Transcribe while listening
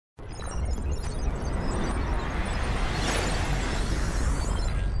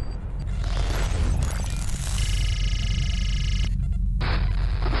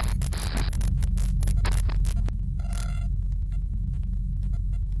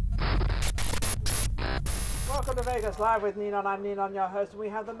Welcome to Vegas Live with Ninon. I'm Ninon, your host. We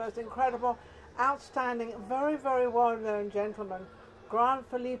have the most incredible, outstanding, very, very well-known gentleman, Grant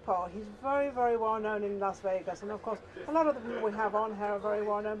Philipo. He's very, very well-known in Las Vegas. And of course, a lot of the people we have on here are very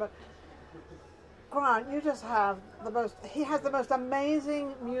well-known. But Grant, you just have the most, he has the most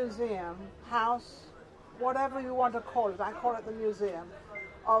amazing museum, house, whatever you want to call it. I call it the museum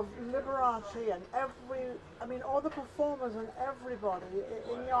of Liberace and all the performers and everybody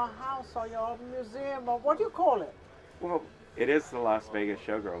in your house or your museum, or what do you call it? Well, it is the Las Vegas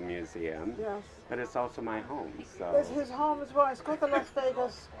Showgirls Museum, yes, but it's also my home. So it's his home as well. It's called the Las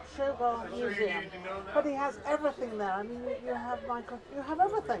Vegas Showgirls Museum, but he has everything there. I mean, you have Michael, you have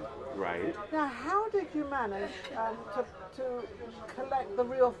everything. Right. Now, how did you manage to collect the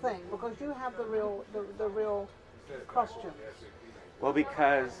real thing? Because you have the real costumes. Well,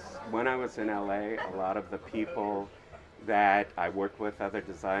 because when I was in LA, a lot of the people that I worked with, other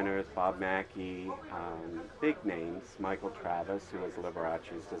designers, Bob Mackie, big names, Michael Travis, who was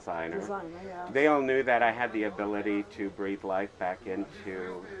Liberace's designer, Yeah. they all knew that I had the ability to breathe life back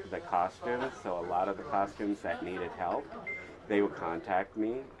into the costumes. So a lot of the costumes that needed help, they would contact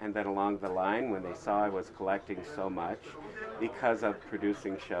me. And then along the line, when they saw I was collecting so much, because of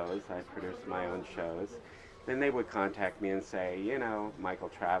producing shows, I produced my own shows, then they would contact me and say, you know, Michael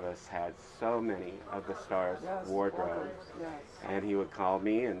Travis had so many of the stars' wardrobes. Yes. And he would call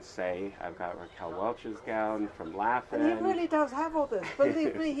me and say, I've got Raquel Welch's gown from Laughing. And he really does have all this.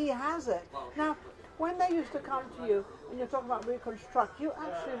 Believe me, he has it. Now, when they used to come to you, and you're talking about reconstruct, you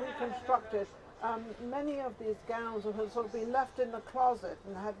actually reconstructed many of these gowns that had sort of been left in the closet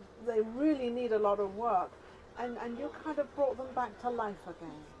and they really need a lot of work. And you kind of brought them back to life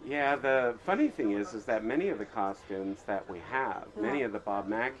again. Yeah, the funny thing is that many of the costumes that we have, many of the Bob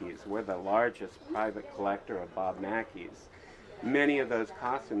Mackies, we're the largest private collector of Bob Mackies. Many of those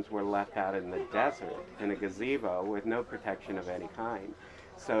costumes were left out in the desert in a gazebo with no protection of any kind.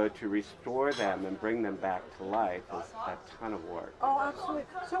 So to restore them and bring them back to life is a ton of work. Oh, absolutely.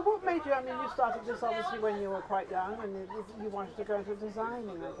 So what made you, I mean, you started this obviously when you were quite young and you wanted to go into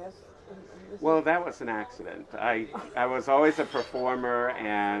designing, I guess. Well, that was an accident. I was always a performer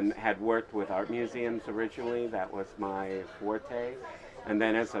and had worked with art museums originally. That was my forte. And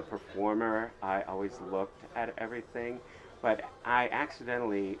then as a performer, I always looked at everything. But I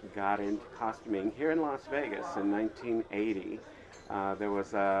accidentally got into costuming here in Las Vegas in 1980. There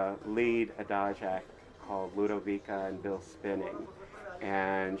was a lead adage act called Ludovica and Bill Spinning.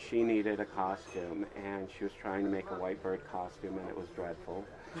 And she needed a costume, and she was trying to make a white bird costume, and it was dreadful.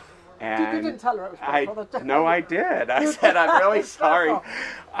 And you didn't tell her it was dreadful. No, I did. I said, I'm really sorry.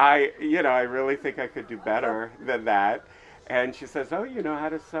 I really think I could do better than that. And she says, oh, you know how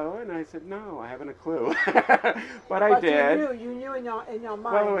to sew? And I said, no, I haven't a clue. But I did. You knew in your mind.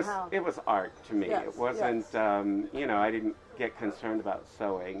 Well, it was art to me. Yes, it wasn't, I didn't get concerned about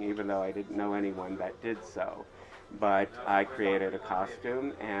sewing, even though I didn't know anyone that did sew. But I created a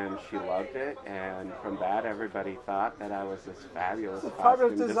costume, and she loved it, and from that, everybody thought that I was this fabulous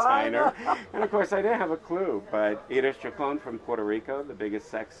costume designer. And of course, I didn't have a clue, but Edith Chacon from Puerto Rico, the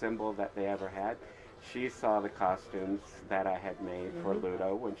biggest sex symbol that they ever had, she saw the costumes that I had made for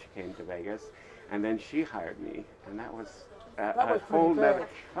Ludo when she came to Vegas, and then she hired me, and that was a whole nother,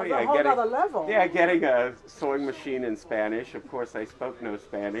 another level. Yeah, getting a sewing machine in Spanish. Of course, I spoke no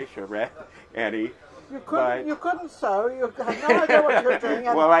Spanish or read any. You couldn't sew. You had no idea what you were doing.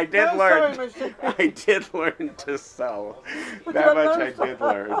 Well, I did learn. I did learn to sew. That much I did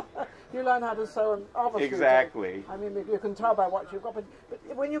learn. You learn how to sew, and obviously. Exactly. I mean, you can tell by what you've got. But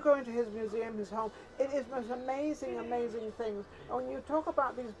when you go into his museum, his home, it is most amazing, amazing things. And when you talk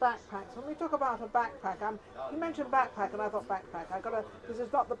about these backpacks, when we talk about a backpack, you mentioned backpack, and I thought backpack. This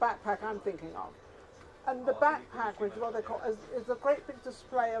is not the backpack I'm thinking of. And the backpack, which is what they call, is a great big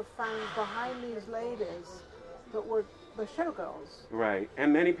display of fans behind these ladies that were the showgirls. Right,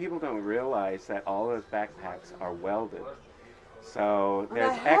 and many people don't realize that all those backpacks are welded. So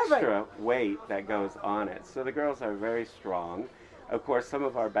there's extra weight that goes on it. So the girls are very strong. Of course, some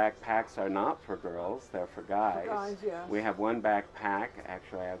of our backpacks are not for girls, they're for guys. For guys, yes. We have one backpack,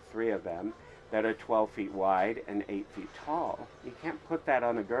 actually I have 3 of them, that are 12 feet wide and 8 feet tall. You can't put that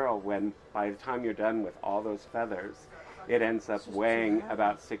on a girl when by the time you're done with all those feathers, it ends up weighing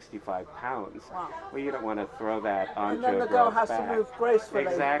about 65 pounds. Wow. Well, you don't want to throw that onto a girl's back. And then the girl has to move gracefully.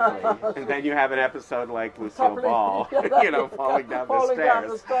 Exactly. And then you have an episode like Lucille Ball, falling down the stairs. Down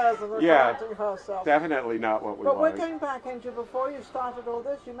the stairs and herself. Definitely not what we want. But we're going back into, before you started all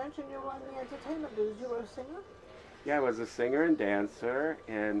this, you mentioned you were in the entertainment business. You were a singer? Yeah, I was a singer and dancer.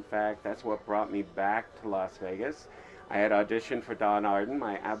 In fact, that's what brought me back to Las Vegas. I had auditioned for Don Arden,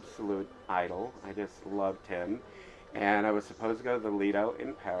 my absolute idol. I just loved him. And I was supposed to go to the Lido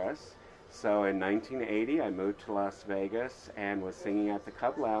in Paris. So in 1980, I moved to Las Vegas and was singing at the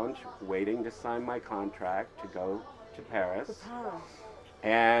Cub Lounge, waiting to sign my contract to go to Paris. To Paris.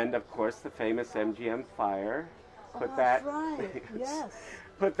 And of course, the famous MGM fire put That's right. Yes.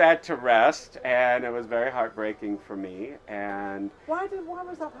 put that to rest, and it was very heartbreaking for me. And why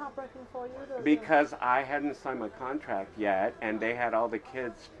was that heartbreaking for you? Because I hadn't signed my contract yet, and they had all the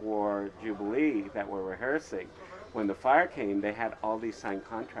kids for Jubilee that were rehearsing. When the fire came, they had all these signed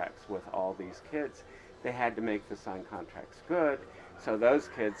contracts with all these kids. They had to make the signed contracts good, so those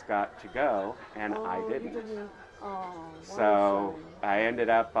kids got to go, and I didn't. You didn't. Oh, so I ended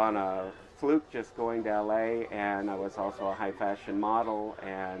up on a fluke just going to LA, and I was also a high fashion model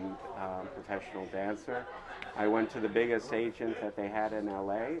and professional dancer. I went to the biggest agent that they had in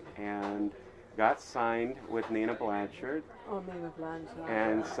LA and got signed with Nina Blanchard. Oh, Nina Blanchard.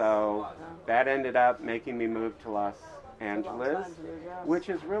 And so that ended up making me move to Los Angeles, yes. which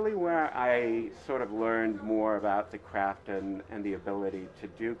is really where I sort of learned more about the craft and the ability to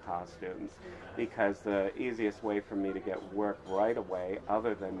do costumes, because the easiest way for me to get work right away,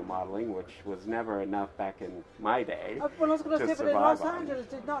 other than the modeling, which was never enough back in my day, well, I was going to say, but in survive Los Angeles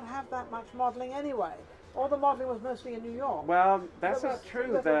did not have that much modeling anyway. All the modeling was mostly in New York. Well, that's not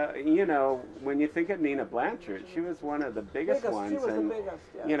true. When you think of Nina Blanchard, she was one of the biggest ones. She was the biggest,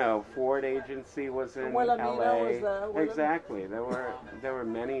 yes. You know, Ford Agency was in LA. was there. Exactly. There were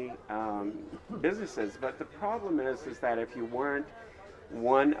many businesses, but the problem is that if you weren't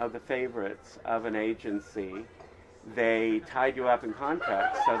one of the favorites of an agency, they tied you up in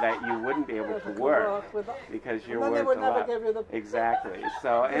contracts so that you wouldn't be able to work because you're worth they would a never lot. Give you the Exactly.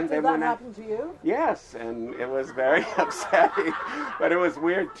 So and did that happen to you? Yes, and it was very upsetting. But it was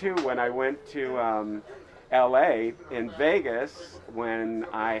weird too when I went to L.A. in Vegas when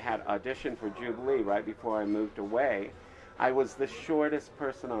I had auditioned for Jubilee right before I moved away. I was the shortest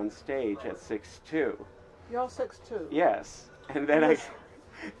person on stage at 6'2". You're 6'2". Yes, and then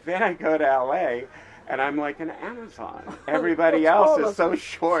I go to L.A. and I'm like an Amazon. Everybody else is so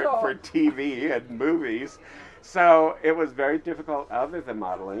short for TV and movies. So it was very difficult, other than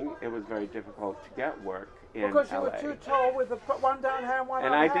modeling, it was very difficult to get work in because LA. You were too tall with the one down here and one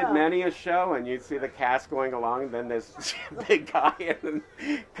and on I here. did many a show, and you'd see the cast going along, and then this big guy, and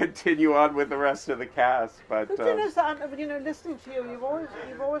then continue on with the rest of the cast. But listening to you, you've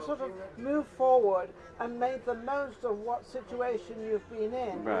always sort of moved forward and made the most of what situation you've been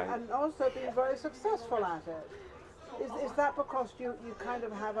in, right. and also been very successful at it. Is that because you kind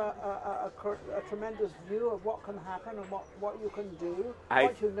of have a tremendous view of what can happen and what you can do,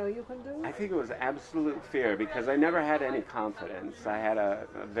 what you know you can do? I think it was absolute fear because I never had any confidence. I had a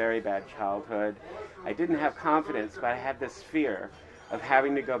very bad childhood. I didn't have confidence, but I had this fear of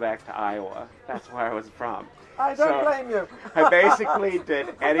having to go back to Iowa. That's where I was from. I don't blame you. I basically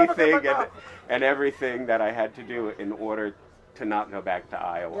did anything and everything that I had to do in order to not go back to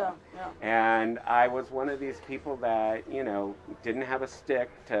Iowa. Yeah. And I was one of these people that, didn't have a stick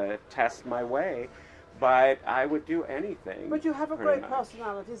to test my way, but I would do anything. But you have a great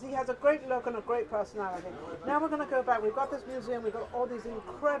personality. He has a great look and a great personality. Now we're going to go back. We've got this museum. We've got all these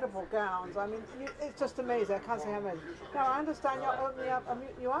incredible gowns. I mean, it's just amazing. I can't say how many. Now I understand you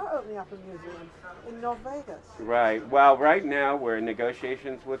are opening up a museum in Las Vegas. Right. Well, right now we're in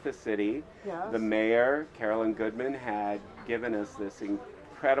negotiations with the city. Yes. The mayor, Carolyn Goodman, had given us this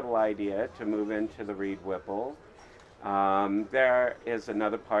incredible idea to move into the Reed Whipple. There is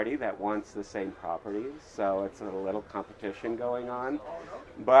another party that wants the same properties, so it's a little competition going on.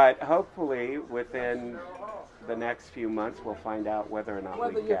 But hopefully within the next few months we'll find out whether or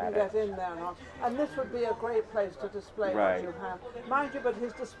not we get can get in there or not. And this would be a great place to display what you have. Mind you, but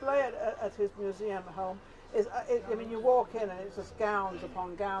his display at his museum home is, you walk in and it's just gowns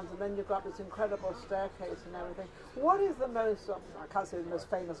upon gowns, and then you've got this incredible staircase and everything. What is the most, I can't say the most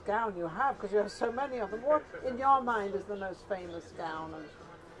famous gown you have, because you have so many of them. What, in your mind, is the most famous gown?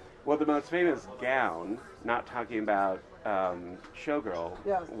 Well, the most famous gown, not talking about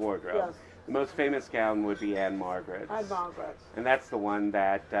showgirl wardrobe, yes. The most famous gown would be Anne Margaret's. Anne Margaret's. And that's the one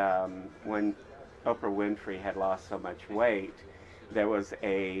that when Oprah Winfrey had lost so much weight, there was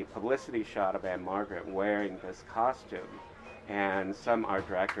a publicity shot of Anne Margaret wearing this costume, and some art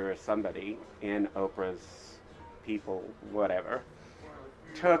director or somebody in Oprah's people, whatever,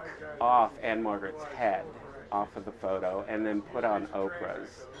 took off Anne Margaret's head off of the photo and then put on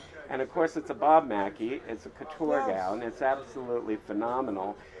Oprah's. And of course, it's a Bob Mackie. It's a couture gown. It's absolutely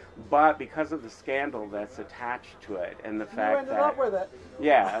phenomenal. But because of the scandal that's attached to it and the fact you ended up with it.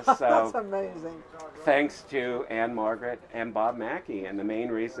 Yeah, so that's amazing. Thanks to Anne Margaret and Bob Mackie, and the main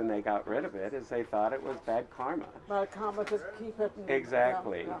reason they got rid of it is they thought it was bad karma. Bad karma to keep it. And,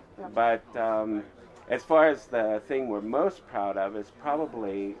 exactly. Yeah. But as far as the thing we're most proud of is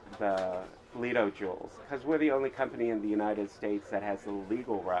probably the Lido jewels, because we're the only company in the United States that has the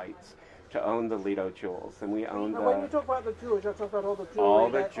legal rights to own the Lido jewels, and we own when you talk about the jewelry, you're talking about all the jewelry. All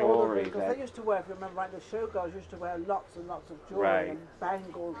the jewelry. Because they used to wear, if you remember right, the showgirls used to wear lots and lots of jewelry and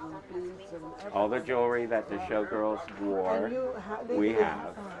bangles and beads and everything. All the jewelry that the showgirls wore, and you we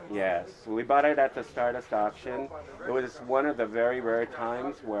have. Yes, we bought it at the Stardust auction. It was one of the very rare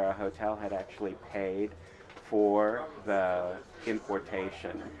times where a hotel had actually paid for the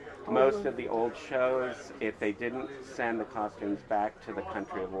importation. Most of the old shows, if they didn't send the costumes back to the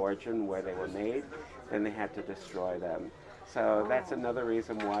country of origin where they were made, then they had to destroy them. So that's another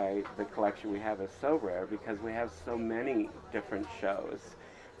reason why the collection we have is so rare, because we have so many different shows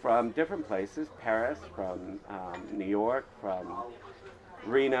from different places, Paris, from New York, from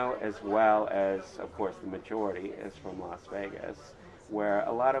Reno, as well as, of course, the majority is from Las Vegas, where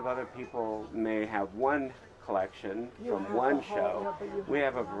a lot of other people may have one collection from one show. We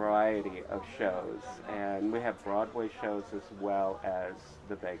have a variety of shows, and we have Broadway shows as well as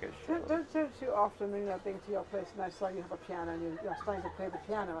the Vegas shows. Don't you often, when you're being to your place and I saw you have a piano and you're starting to play the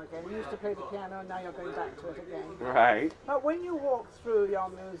piano again? You used to play the piano and now you're going back to it again. Right. But when you walk through your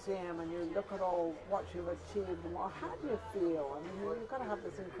museum and you look at all what you've achieved, well, how do you feel? I mean, you've got to have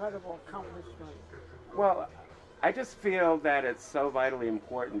this incredible accomplishment. Well, I just feel that it's so vitally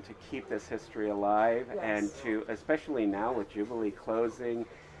important to keep this history alive, and to, especially now with Jubilee closing,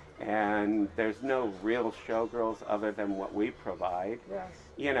 and there's no real showgirls other than what we provide.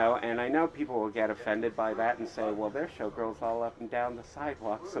 You know, and I know people will get offended by that and say, well, there's showgirls all up and down the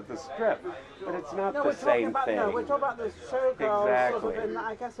sidewalks of the Strip, but it's not the same thing. No, we're talking about the showgirls exactly. sort of in,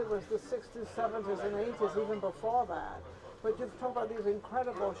 I guess it was the 60s, 70s, and 80s, even before that. But you've talked about these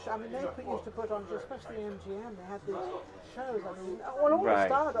incredible shows. I mean, they used to put on, especially MGM, they had these shows. I mean, well, all the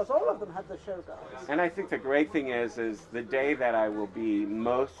Stardust, all of them had the showgirls. And I think the great thing is the day that I will be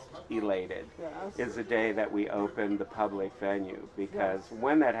most elated is the day that we open the public venue, because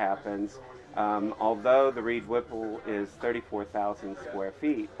when that happens, although the Reed Whipple is 34,000 square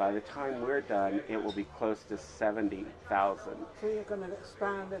feet, by the time we're done, it will be close to 70,000. So you're going to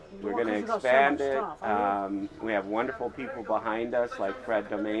expand it. We're going to expand it. We have wonderful people behind us like Fred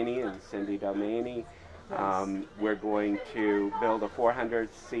Domaney and Cindy Domaney. We're going to build a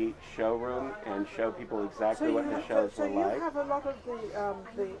 400-seat showroom and show people exactly what the shows were like. So you have a lot of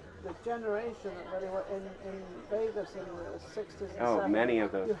the generation that really were in Vegas in the 60s and 70s. Oh, many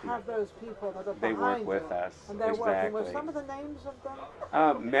of those people. You have those people that are behind They work with us. And they're working with some of the names of them?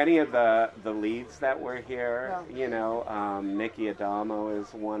 Many of the leads that were here, you know, Nikki Adamo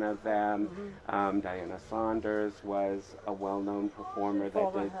is one of them. Diana Saunders was a well-known performer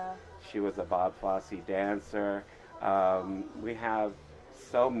that did. She was a Bob Fosse dancer. We have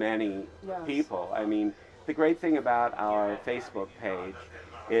so many people. I mean, the great thing about our Facebook page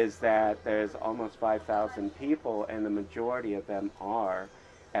is that there's almost 5,000 people, and the majority of them are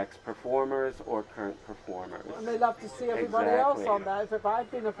ex-performers or current performers. And they love to see everybody else on that. If I'd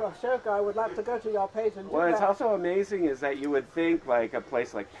been a showgirl, I would like to go to your page and do that. Well, it's also amazing is that you would think like a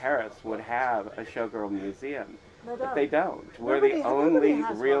place like Paris would have a showgirl museum. But they don't. We're the only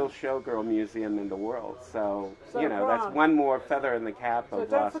real showgirl museum in the world. So you know, Grant, that's one more feather in the cap of Las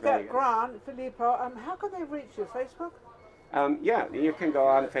Vegas. So don't forget Grant Philipo. How can they reach you? Facebook? Yeah, you can go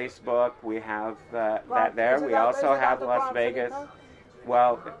on Facebook. We have that there. We also have Las Vegas.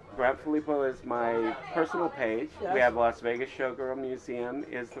 Well, Grant Philipo is my personal page. We have Las Vegas Showgirl Museum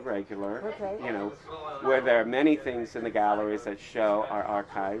is the regular, you know, where there are many things in the galleries that show our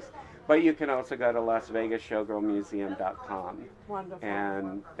archives. But you can also go to LasVegasShowgirlMuseum.com. Wonderful.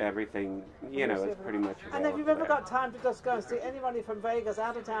 And everything, you know, is pretty much available. And if you've ever got time to just go and see anybody from Vegas,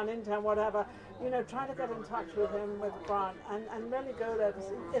 out of town, in town, whatever, you know, try to get in touch with him, with Grant, and really go there.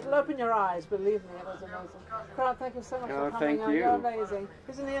 It'll open your eyes, believe me, it was amazing. Grant, thank you so much for coming on. Thank you. You're amazing.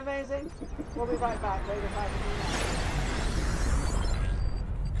 Isn't he amazing? We'll be right back.